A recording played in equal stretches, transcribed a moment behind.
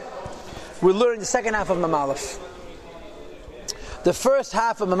we learned the second half of Mem Aleph. The first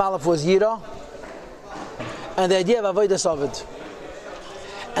half of Mem Aleph was Yira, and the idea of Avodas Ovid.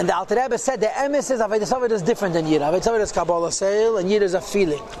 And the Alter Rebbe said the emes is Avodas Ovid is different than Yira. Avodas Ovid is Kabbalah Seil, and Yira is a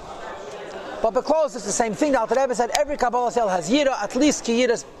feeling. But because it's the same thing, the Alter Rebbe said every Kabbalah Seil has Yira, at least ki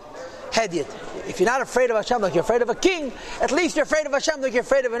Yira's Hedyot. If you're not afraid of Hashem like you're afraid of a king, at least you're afraid of Hashem like you're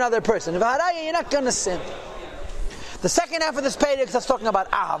afraid of another person. If Haraya, you're not going to sin. The second half of this Perek is talking about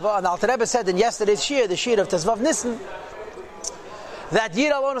Ahava, and the Alter Rebbe said in yesterday's Shir, the Shir of Tezvav Nissen, that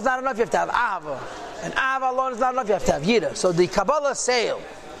Yira alone is not enough, you have to have Ahava. And Ahava alone is not enough, you have to have Yira. So the Kabbalah Seil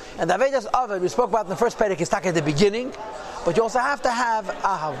and the Avodas Ovid we spoke about in the first Perek is stuck at the beginning, but you also have to have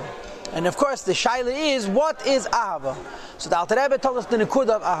Ahava. And of course the Shaila is, what is Ahava? So the Alter Rebbe told us the Nikud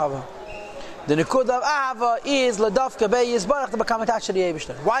of Ahava. The Nikud of Ahava is Ladavka Bei Yisbarach to become attached to the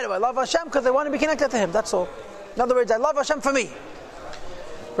Eibishter. Why do I love Hashem? Because I want to be connected to Him, that's all. In other words, I love Hashem for me.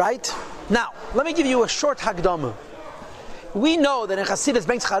 Right? Now, let me give you a short Hagdama. We know that in Chassidus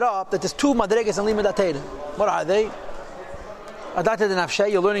Bein Tzcharab that there's two Madregas in Limud HaTorah. What are they? Adat Nafshe,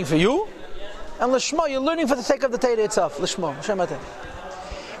 you're learning for you. And Lishma, you're learning for the sake of the Torah itself. Lishma, Hashem HaTorah.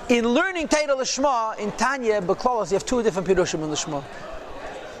 In learning Torah Lishma, in Tanya, Beklalos, you have two different Pirushim in Lishma.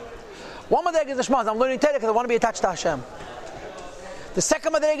 One Madrega is Lishma, I'm learning Torah because I want to be attached to Hashem. The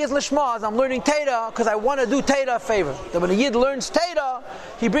second Madrega is Lishma, I'm learning Torah because I want to do Torah a favor. That when a Yid learns Torah,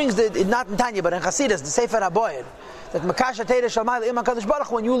 he brings not in Tanya, but in Chassidus, the Sefer HaBoyer, that Makasha Torah Shalmai L'Im HaKadosh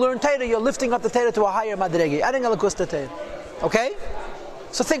Baruch, when you learn Torah, you're lifting up the Torah to a higher Madrega, adding a Lakus to Torah. Okay?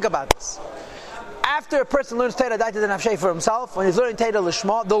 So think about this. After a person learns Torah Daita Den Nafshei for himself, when he's learning Torah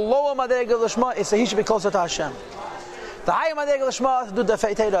Lishma, the lower Madrega Lishma is that he should be closer to Hashem. The higher Madrega Lishma is to do the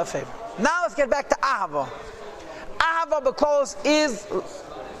Torah a favor. Now let's get back to Ahava. Ahava because is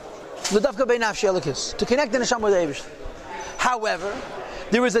L'davka Bei Nafshei Elikis, to connect the Neshama with the Eibush. However,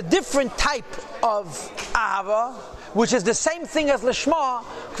 there is a different type of Ahava, which is the same thing as Lishma,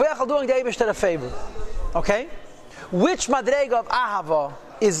 Kveichel doing the Eibush a favor. Okay? Which Madrega of Ahava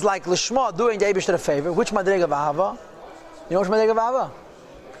is like Lishma doing the Eibush a favor? Which Madrega of Ahava? You know which Madrega of Ahava?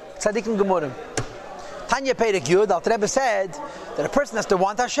 Tzadikim Gemurim. Tanya Perek Yud, the Alter Rebbe said that a person has to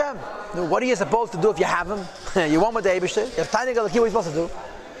want Hashem. What are you supposed to do if you have Him? You want with the Eibush. You have Tanya Galaki, what are you supposed to do?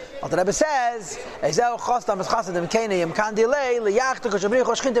 Alter Rebbe says,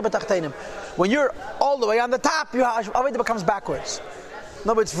 when you're all the way on the top, everything becomes backwards. In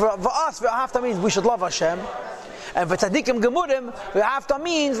other words, for us, V'ahavta means we should love Hashem. And for tzadikim gemurim, V'ahavta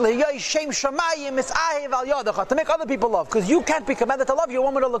means to make other people love. Because you can't be commanded to love your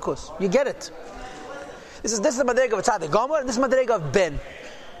woman or lakus. You get it. This is the madrega of tzadik gomer, and this is madrega of ben.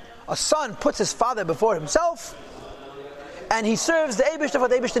 A son puts his father before himself, and he serves the Eibishter for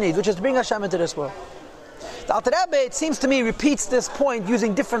the Eibishter needs, which is to bring Hashem into this world. The Alter Rebbe, it seems to me, repeats this point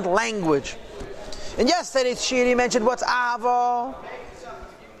using different language. And yesterday's shir he mentioned what's Ahava.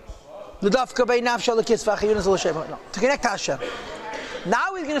 To connect to Hashem.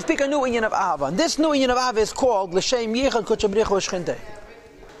 Now he's going to speak a new inyan of Ahava. And this new inyan of Ahava is called L'Shem Yichad Kodesh Brichu Shchinte.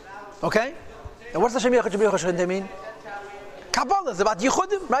 Okay? And what's L'Shem Yichad Kodesh Brichu Shchinte mean? Kabbalah is about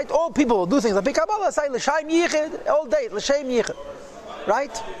Yichudim, right? All people do things like Kabbalah, say L'Shem Yichad all day, L'Shem Yichad.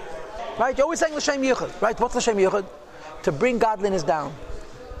 Right? Right? You're always saying L'Shem Yichad. Right? What's L'Shem Yichad? To bring godliness down.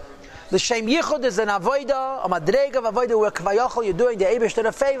 L'Shem Yichud is an avoida, a madrega of avoida where kavayachol you're doing the Eibishter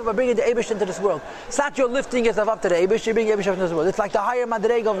a favor by bringing the Eibishter into this world. It's not you're lifting yourself up to the Eibishter, you're bringing the Eibishter into this world. It's like the higher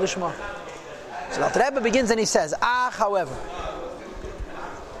madrega of the Shema. So the Alter Rebbe begins and he says, however,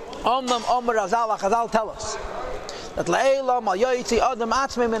 Chazal tell us that la'elam al yoyitzi adam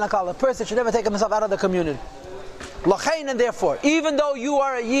atzmei min hakal, a person should never take himself out of the community. Lachein, and therefore, even though you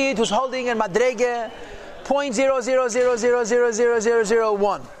are a yid who's holding in madrega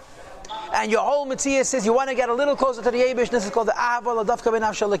 0.000000001, and your whole mitzvah says you want to get a little closer to the Eibush, this is called the Ahava L'Davka Bei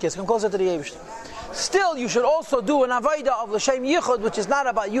Nafshei Elikis, come closer to the Eibush. Still, you should also do an avodah of L'Shem Yichud, which is not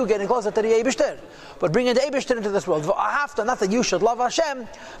about you getting closer to the Eibush, but bringing the Eibush into this world. V'ahavta, not that you should love Hashem,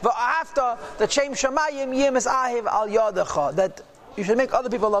 v'ahavta, that Shem Shamayim Yimis Ahiv Al Yadecha, that you should make other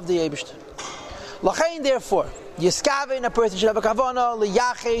people love the Eibush. Lachein, therefore, Yiskavein, a person should have a kavana,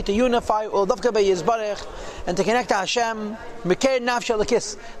 liyache, to unify, L'Davka Bei Yisbarech, and to connect to Hashem, Meker Nafshei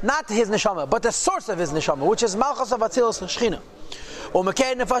Elikis, not his neshama, but the source of his neshama, which is Malchus of Atzilus Shechina. Or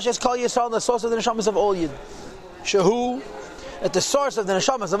Meker Nefashes Kol Yisrael, the source of the neshamas of all Yid. Shehu, that the source of the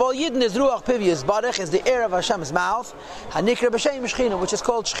neshamas of all Yid is Ruach Piv Yisbarech, is the air of Hashem's mouth, Hanikra B'Shem Shechina, which is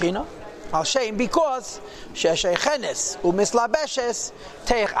called Shechina. Al Shem, because She'echenes u'mislabeshes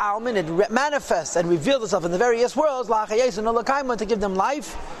Teich Almin, it manifests and reveals itself in the various worlds, La'achayes and Olakayma, to give them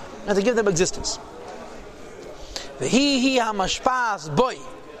life and to give them existence. V'hi hamashpas boy,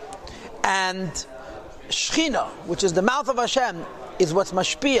 And Shechina, which is the mouth of Hashem, is what's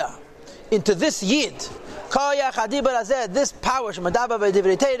mashpia into this yid. This power,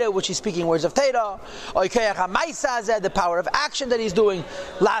 which he's speaking words of Torah, the power of action that he's doing,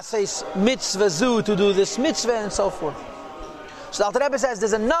 mitzvah zu, to do this mitzvah, and so forth. So the Alter Rebbe says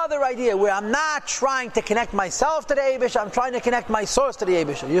there's another idea where I'm not trying to connect myself to the Eibush, I'm trying to connect my source to the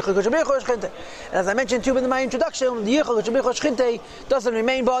Eibush. And as I mentioned to you in my introduction, the Yichud doesn't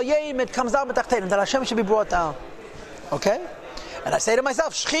remain ba'al yayim, it comes down with Tachtenim, that Hashem should be brought down. Okay? And I say to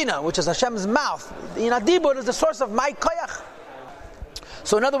myself, Shechina, which is Hashem's mouth, Dibur is the source of my koyach.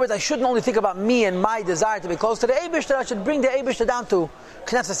 So in other words, I shouldn't only think about me and my desire to be close to the Eibush, I should bring the Eibush down to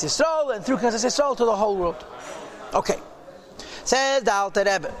Knesset Yisrael, and through Knesset Yisrael to the whole world. Okay. Says the Alter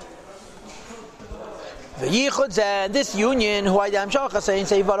Rebbe, this union,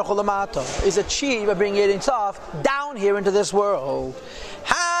 is achieved by bringing Ein Sof down here into this world.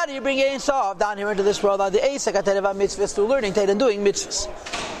 How do you bring Ein Sof down here into this world? The Eisek mitzvahs, through learning Torah and doing mitzvahs.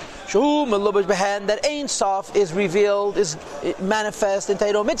 That Ein Sof is revealed, is manifest in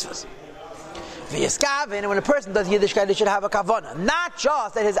Torah mitzvahs. And when a person does Yiddishkeit, he should have a kavanah. Not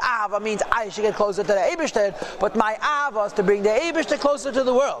just that his ahava means I should get closer to the Eibishter, but my ahava is to bring the Eibishter closer to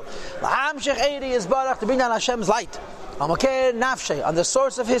the world. L'hamshech eiri is barach, to bring down Hashem's light. Amakir nafshei, on the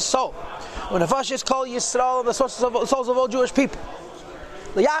source of his soul. When Nefash is called Yisrael, the sources of souls of all Jewish people.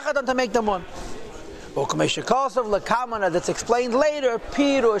 L'yachad, and to make them one. That's explained later.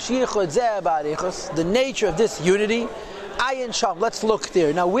 Pirush yichud zeh ba'arichos, the nature of this unity. Ayin Sham. Let's look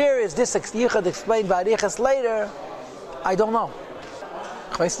there. Now, where is this yichud explained by Arichas later? I don't know.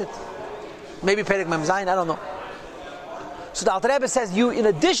 Maybe Perek Mem Zayin, I don't know. So the Alter Rebbe says, you, in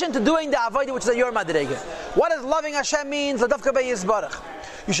addition to doing the avodah, which is your madrega, what does loving Hashem means? L'davka be'yizbarach.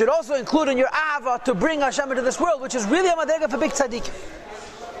 You should also include in your ahava to bring Hashem into this world, which is really a madrega for big tzaddik.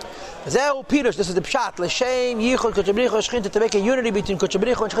 Zehu Pirush, this is the Pshat, L'shem yichud kodesh b'richu shechina, to make a unity between kodesh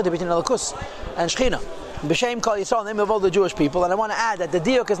b'richu and shechina, between Elokus and shechina. B'shem Kol Yisrael, in the name of all the Jewish people. And I want to add that the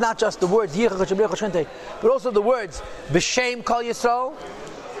diuk is not just the words Yichud kodesh b'richu shechina, but also the words B'shem Kol Yisrael,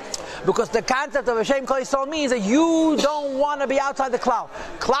 because the concept of B'shem Kol Yisrael means that you don't want to be outside the Klal.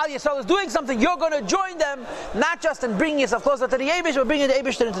 Klal Yisrael is doing something, you're going to join them, not just in bringing yourself closer to the Eibush, but bringing the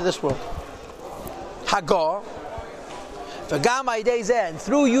Eibush into this world. Hagar. And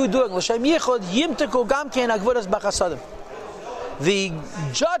through you doing L'shem Yichud, Yimteku Gamkein Agvuras B'chasadim. The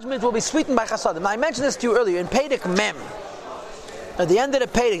judgment will be sweetened by chasadim. Now, I mentioned this to you earlier in Perek Mem. At the end of the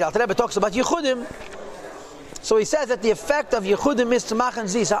Perek, Alter Rebbe talks about Yechudim. So he says that the effect of Yechudim is to machen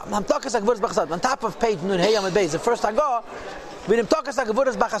zis. On top of page Nun Hey Amud Beis, the first Hagah,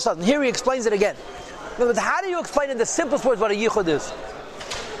 here he explains it again. How do you explain in the simplest words what a Yichud is?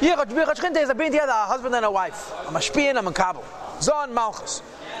 Yichud is a bring together a husband and a wife. A mashpia and a makabel. Zon malchus.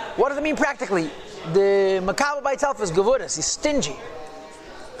 What does it mean practically? The makabel by itself is gevuras, he's stingy.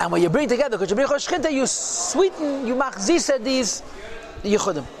 And when you bring together, you sweeten, you machzisa these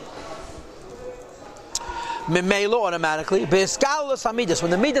yichudim. Memelo automatically. Be'eskalos hamidas. When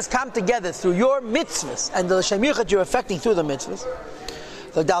the midas come together through your mitzvahs and the l'shem yichud you're affecting through the mitzvahs,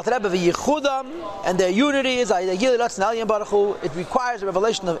 the Alter Rebbe v'yichudam and their unity is it requires a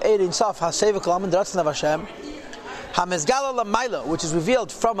revelation of Ein Sof HaSeva Kol and the Ratzon of Hashem. Hamezgala Lamaila, which is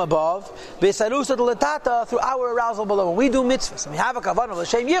revealed from above, Besarusa Latata through our arousal below. When we do mitzvahs, and we have a kavanah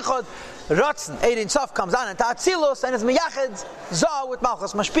l'shem yichud, Ratzon Ein Sof comes down and Ta'atzilos, and it's miyached Zah with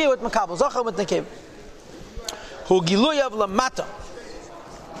Malchus, Mashpia with Makabel, Zocha with Nekev. Hu Giluyav Lamata.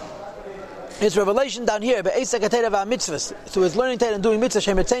 It's revelation down here, Be'esek HaTeira v'Mitzvahs, through his learning Torah and doing mitzvahs,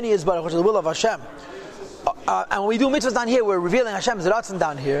 Shem Yitzeni Yisbarach, which is the will of Hashem. And when we do mitzvahs down here, we're revealing Hashem's Ratzon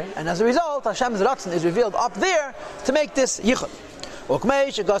down here, and as a result, Hashem's Ratzon is revealed up there to make this yichud.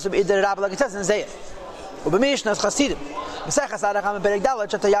 Like it says in Zayah. The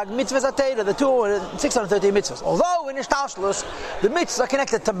 613 mitzvahs. Although in Ishtashlus, the mitzvahs are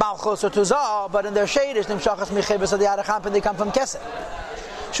connected to Malchus or to Zah, but in their shadish, they come from Kesed.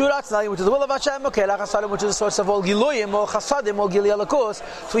 Which is the will of Hashem, which is the source of all Giluyim, all Chasadim, all Gili Alakus.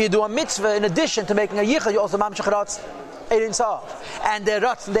 So you do a mitzvah in addition to making a yichud, you also mamshech Ratz Ein Sof. And the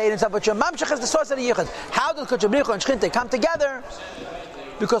Ratz and the Ein Sof, but your mamshech is the source of the yichud. How does Kodesh B'richu and Shechinte come together?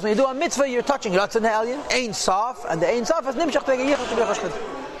 Because when you do a mitzvah, you're touching Ratz and Elyon, Ein Sof, and the Ein Sof is nimshech to make a yichud to B'richu Shechinte.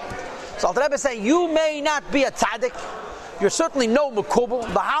 So Alter Rebbe is saying, you may not be a tzaddik, you're certainly no mekubal,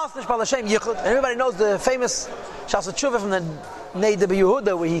 B'halas Nishbal Hashem yichud, and everybody knows the famous Shas Tshuva from the Nei de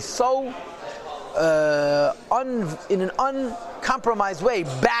Yehuda, where he's so in an uncompromised way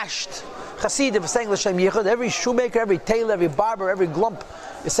bashed Chasidim for saying L'Shem Yichud. Every shoemaker, every tailor, every barber, every glump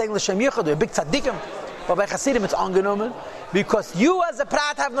is saying L'Shem Yichud. They're big tzaddikim. But by Chasidim it's angenommen, because you as a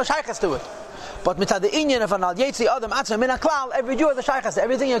prat have no shaykhs to it. But mitzad the inyan of an al yetzi adam atzma min haklal, every Jew has a shaykhs.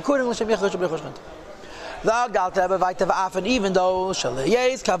 Everything according to L'shem Yichud Shebri Choshchent. The Gal Rebbe Vayta V'Afen, even though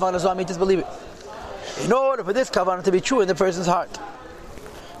Shaliyes Kavanah Zomitis believe it. In order for this Kavanah to be true in the person's heart,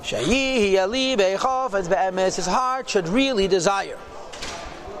 Shayihi Ali Beichofetz Be'emes, his heart should really desire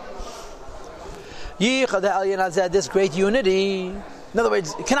Yichad Ha'elyon Hazeh, this great unity. In other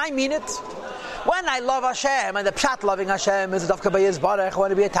words, can I mean it? When I love Hashem, and the pshat loving Hashem is Dafka B'Yiz Barach, I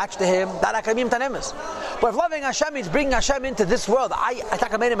want to be attached to Him, that I can mean tanemis. But if loving Hashem means bringing Hashem into this world, I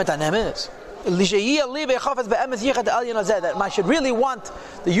can mean Him tanemis. That I should really want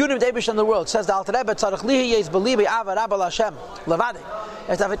the unity of Eibush in the world. Says the Alter Rebbe, Tzarech lihi yeis belibi ava rabal Hashem levade. You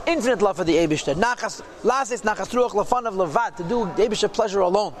have to have an infinite love for the Eibush. Nachas lasis nachas ruach lefan of levad, to do the Eibush pleasure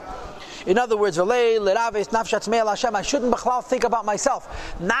alone. In other words, I shouldn't think about myself,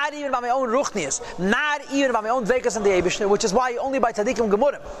 not even about my own ruchnias, not even about my own vekas in the Eibush, which is why only by tzaddikim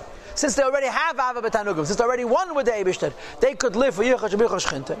gemurim, since they already have ava b'tanugim, since they're already one with the Eibush, they could live for Yichud Shebri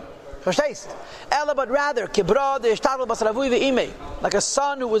Choshchent. Verstehst? Ella, but rather, like a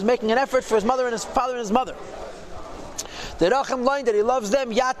son who was making an effort for his mother and his father and his mother. The Racham line that he loves them,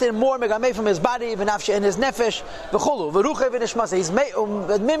 yatin more megamei from his body, v'nafshe in his nefesh, v'chulu, v'ruche v'nishmasa. He's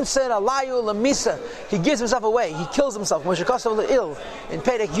mimsen, alayu, lamisa. He gives himself away. He kills himself. Moshe Kosav ill in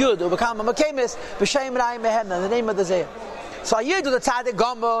Perek Yud, ubekam ha'makemis, v'shem ra'im mehem, in the name of the Zayah. So Yid, the tzaddik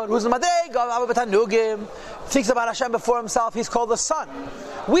gomer, who's the madrega of Abba B'tanugim, thinks about Hashem before himself. He's called the son.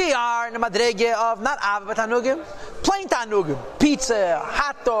 We are in the madrega of not Abba B'tanugim, plain tanugim, pizza,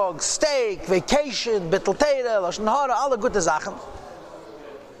 hot dog, steak, vacation, bittul teira, lashon hara, all the good zachen.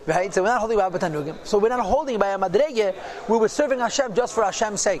 Right? So we're not holding by Abba B'tanugim. So we're not holding by a madrega. We were serving Hashem just for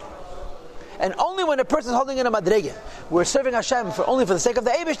Hashem's sake. And only when a person is holding in a madrega, we're serving Hashem only for the sake of the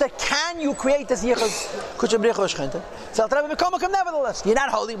Eibush, that can you create this Yichud Shebri Choshchent. So nevertheless, you're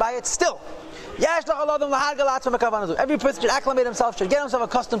not holding by it still. Every person should acclimate himself, should get himself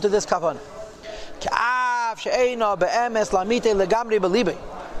accustomed to this kavanah.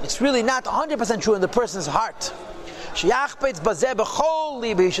 It's really not 100% true in the person's heart. He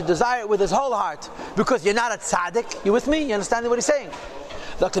should desire it with his whole heart, because you're not a tzaddik. You with me? You understand what he's saying?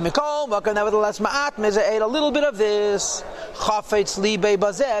 Nevertheless, a little bit of this.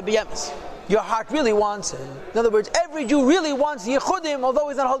 Your heart really wants it. In other words, every Jew really wants Yechudim, although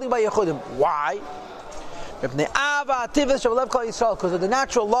he's not holding by Yechudim. Why? Because of the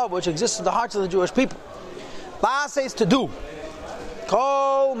natural love which exists in the hearts of the Jewish people. La says to do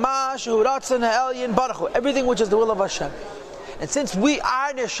everything which is the will of Hashem. And since our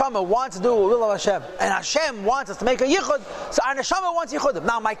neshama wants to do the will of Hashem, and Hashem wants us to make a yichud, so our neshama wants yichudim.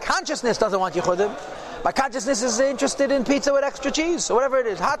 Now my consciousness doesn't want yichudim. My consciousness is interested in pizza with extra cheese, or whatever it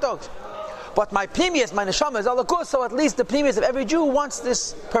is, hot dogs. But my pnimius, my neshama is alakus, so at least the pnimius of every Jew wants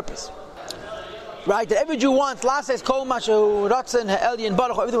this purpose. Right? That every Jew wants, La says, Kol mashu ratzon ha'elyon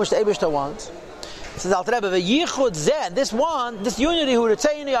baruch, everything which the Eibishter wants. It says, Alter Rebbe, v'yichud zeh, this unity, who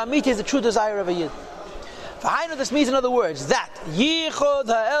retzayini amiti, is the true desire of a yid. This means, in other words, that Yichud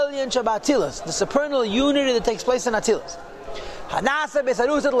Ha'elyon Shabatilas, the supernal unity that takes place in Atilas, Hanasa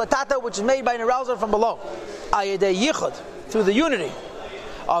Besarusat Latata, which is made by an arousal from below, Ayedei Yichud, through the unity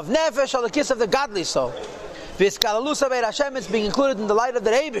of Nefesh, or the kiss of the godly soul, V'Iskalalusa Be'er Hashem, it's being included in the light of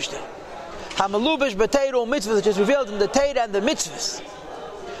the Eibishter, Hamalubish B'Teiru Mitzvahs, which is revealed in the Teira and the Mitzvahs,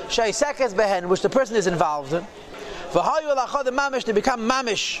 Shei Sekes Behen, which the person is involved in, V'Hayu L'Achad Mamish, to become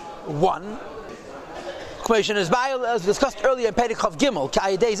Mamish one. As discussed earlier in Perek Chav Gimel,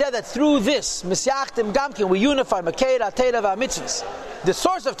 that through this Misyachtim Gamkin we unify Makeda, Teira, Mitzvahs, the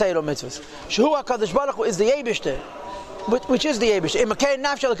source of Teira Mitzvahs. Shehu HaKadosh Baruch Hu is the Eibishter, which is the Eibishter. In Makeda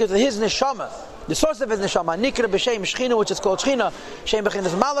Nafshel, because his neshama, the source of his neshama, Nikra B'Shem Shechina, which is called Shechina, Shem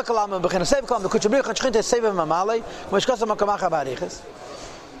Bechinas Malak Kalam, Bechinas Sev Kalam, the Kuchabrich Shechina is Sev Mamale, which Kosam Makamacha Bariches.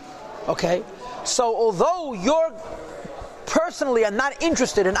 Okay, so although you're personally are not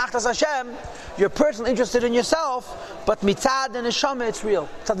interested in Achdas Hashem, you're personally interested in yourself, but mitzad and neshama, it's real.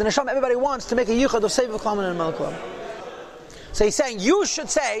 So the neshama, everybody wants to make a yichud of Seviv Klaman and Malaklam. So he's saying, you should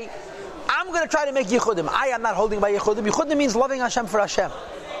say, I'm going to try to make yichudim. I am not holding by yichudim. Yichudim means loving Hashem for Hashem.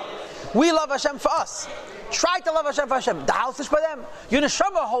 We love Hashem for us. Try to love Hashem for Hashem. The house is for them. Your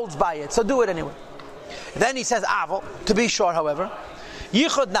neshama holds by it, so do it anyway. Then he says, Aval, to be sure, however,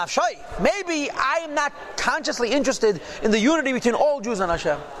 Yichud nafshay. Maybe I am not consciously interested in the unity between all Jews and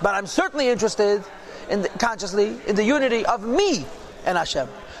Hashem, but I'm certainly interested consciously in the unity of me and Hashem.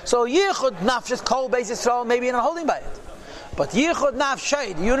 So Yichud nafshay, kol beis Yisrael, maybe you're not holding by it. But Yichud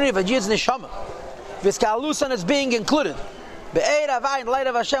nafshay, the unity of a Yid's neshama, V'Iskalusan is being included Be'er havai, in light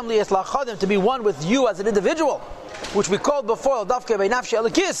of Hashem, liyas lachadim, to be one with you as an individual, which we called before, Davke be'nafshi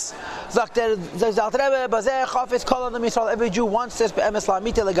elikis. Every Jew wants this,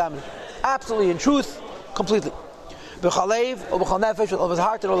 absolutely, in truth, completely. With all of his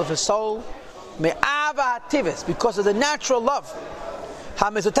heart and all of his soul. Because of the natural love,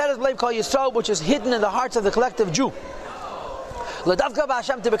 which is hidden in the hearts of the collective Jew.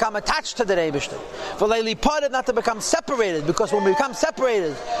 To become attached to the Eibishter, not to become separated, because when we become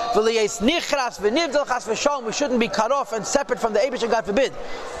separated, we shouldn't be cut off and separate from the Eibishter, God forbid.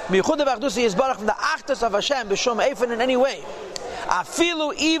 From the achdus of Hashem, in any way.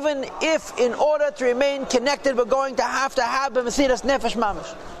 Even if in order to remain connected, we're going to have the Mesiras Nefesh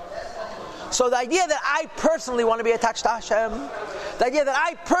Mamash. So the idea that I personally want to be attached to Hashem, the idea that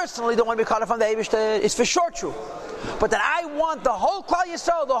I personally don't want to be cut off from the Eibishter is for sure true. But that I want the whole Klal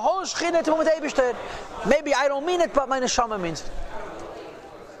Yisrael, the whole Shechina to be with Eibishter, maybe I don't mean it, but my neshama means it.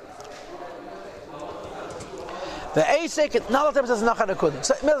 The Eisek, now the says Nachar Nekudah.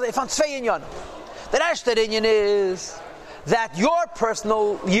 So, if I'm Tzvei Inyan, the Rashter Inyan is that your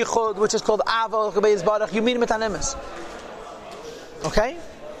personal Yichud, which is called Ava, you mean it with Anemes. Okay?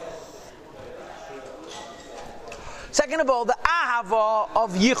 Second of all, the ahava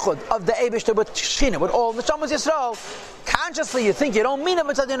of yichud, of the Eibishter with Shechina, with all neshamas Yisrael, consciously you think you don't mean it,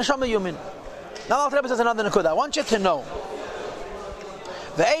 but it's the neshama you mean. Now the Rebbe says another nekudah. I want you to know,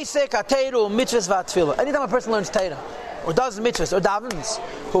 ve'esek ateiru mitzvahs v'atfilah. Anytime a person learns Torah, or does mitzvahs, or davens,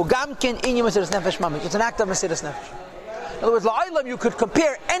 who gamkin inyu mesiras nefesh mamish, it's an act of mesiras nefesh. In other words, la'olam, you could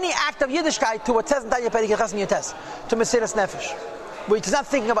compare any act of Yiddishkeit to what says in Tanya Perek Yechas Miyates, to mesiras nefesh, where you're not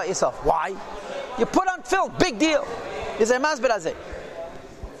thinking about yourself. Why? You put on film, big deal. Is there masber azeh?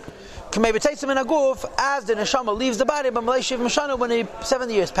 Maybe takes him in a goof as the neshama leaves the body, but Malaysia Mishanu when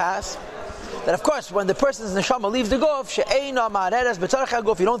 70 years pass. That of course, when the person's neshama leaves the goof, she'eina ma'areres b'tzarech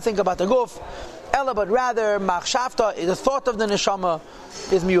haguf, you don't think about the goof, ela, but rather machshavta, the thought of the neshama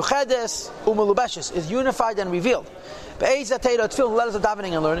is miyuchedes umelubeshes, is unified and revealed. Be'ez ateirat tefillin, letters of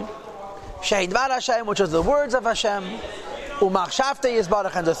davening and learning. She'ein dvar Hashem, which is the words of Hashem. Umachshavta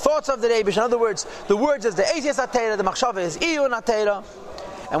Yisbarach, and the thoughts of the Eibush. In other words, the words is the Ezias Atera, the Machshava is Iyun Atera.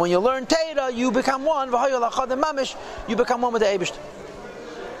 And when you learn Teira, you become one. You become one with the Eibush.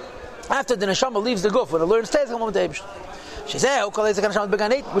 After the Neshama leaves the Guf, when it learns Teira, it's one with the Eibush. Which is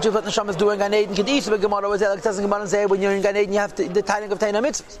what Neshama is doing in Gan Eden. The Gemara was like it Gemara say when you're in Gan Eden, you have the tithing of Teira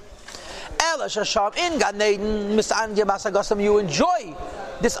mitzvahs. In Gan Eden, you enjoy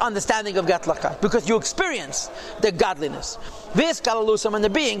this understanding of Gatlachah, because you experience the godliness. This Kalalusam and the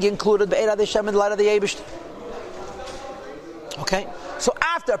being included Be'erad Hashem in the light of the Eibush. Okay? So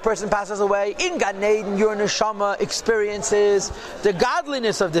after a person passes away, in Gan Eden, your neshama experiences the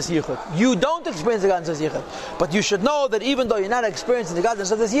godliness of this yichud. You don't experience the godliness of this yichud, but you should know that even though you're not experiencing the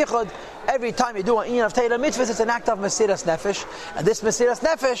godliness of this yichud, every time you do an inyan of Torah mitzvahs, it's an act of mesiras nefesh, and this mesiras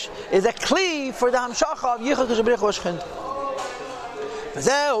nefesh is a kli for the hamshacha of yichud k'shabrich v'shchint.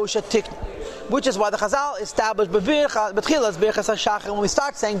 Which is why the Chazal established when we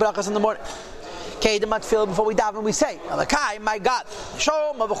start saying brachas in the morning. Before we daven, we say, my God,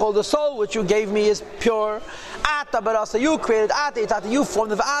 the soul which you gave me is pure. You created Ata, you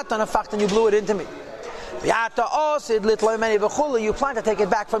formed the Ata, and in fact, and you blew it into me. You plan to take it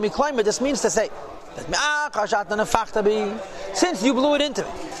back from me. This means to say, since you blew it into me.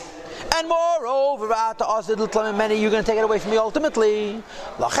 And moreover, you're going to take it away from me ultimately.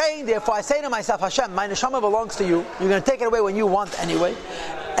 Therefore, I say to myself, Hashem, my neshama belongs to you. You're going to take it away when you want anyway.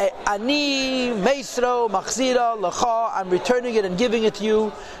 Ani meisro machzira lecha. I'm returning it and giving it to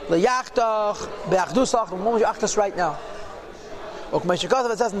you. Leyachtach beachdusach. The moment you act right now. It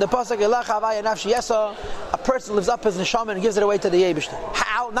says in the pasuk, a person lives up his neshama and gives it away to the Eibishter.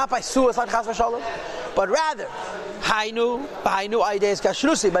 How? Not by suicide, chas v'shalom, but rather, hainu ideas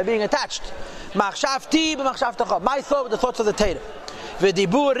kashrusi, by being attached. Machshavti b'machshavtecha. My thought with the thoughts of the Torah.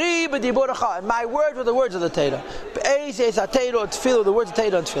 V'diburi b'diburecha. And my words with the words of the Torah. Be'ezes ha'teira tefillah, the words of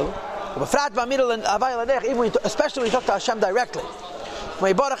Torah and tefillah. B'frat b'amiddle and avay l'nech, even especially when you talk to Hashem directly.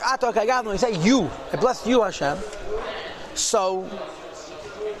 When you say you, I bless you, Hashem. So,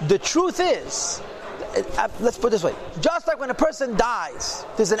 the truth is, let's put it this way, just like when a person dies,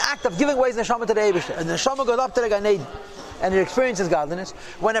 there's an act of giving away his neshama to the Eibishter, and the neshama goes up to the Gan Eden, and it experiences godliness.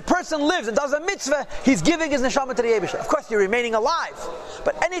 When a person lives and does a mitzvah, he's giving his neshama to the Eibishter. Of course, you're remaining alive,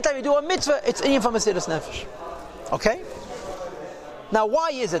 but anytime you do a mitzvah, it's inyan from mesiras nefesh. Okay? Now,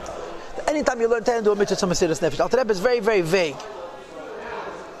 why is it that anytime you learn to do a mitzvah, it's from mesiras nefesh? Alter Rebbe is very, very vague.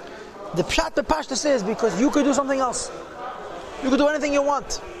 The pshat b'pashtus is because you could do something else. You could do anything you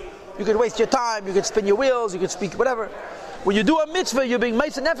want. You could waste your time, you could spin your wheels, you could speak whatever. when you do a mitzvah, you're being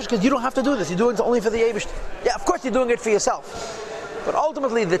meitzah nefesh because you don't have to do this. You're doing it only for the Eibush. Yeah, of course you're doing it for yourself. But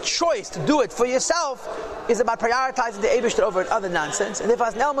ultimately, the choice to do it for yourself is about prioritizing the Eibush over other nonsense. And if it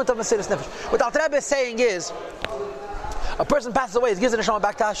has an element of Mesiras Nefesh. What the Alter Rebbe is saying is, a person passes away, he gives the neshama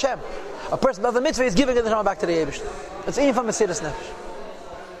back to Hashem. A person does the mitzvah, is giving the neshama back to the Eibush. It's even for Mesiras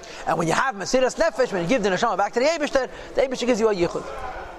Nefesh. And when you have Mesiras Nefesh, when you give the neshama back to the Eibush gives you a yichud.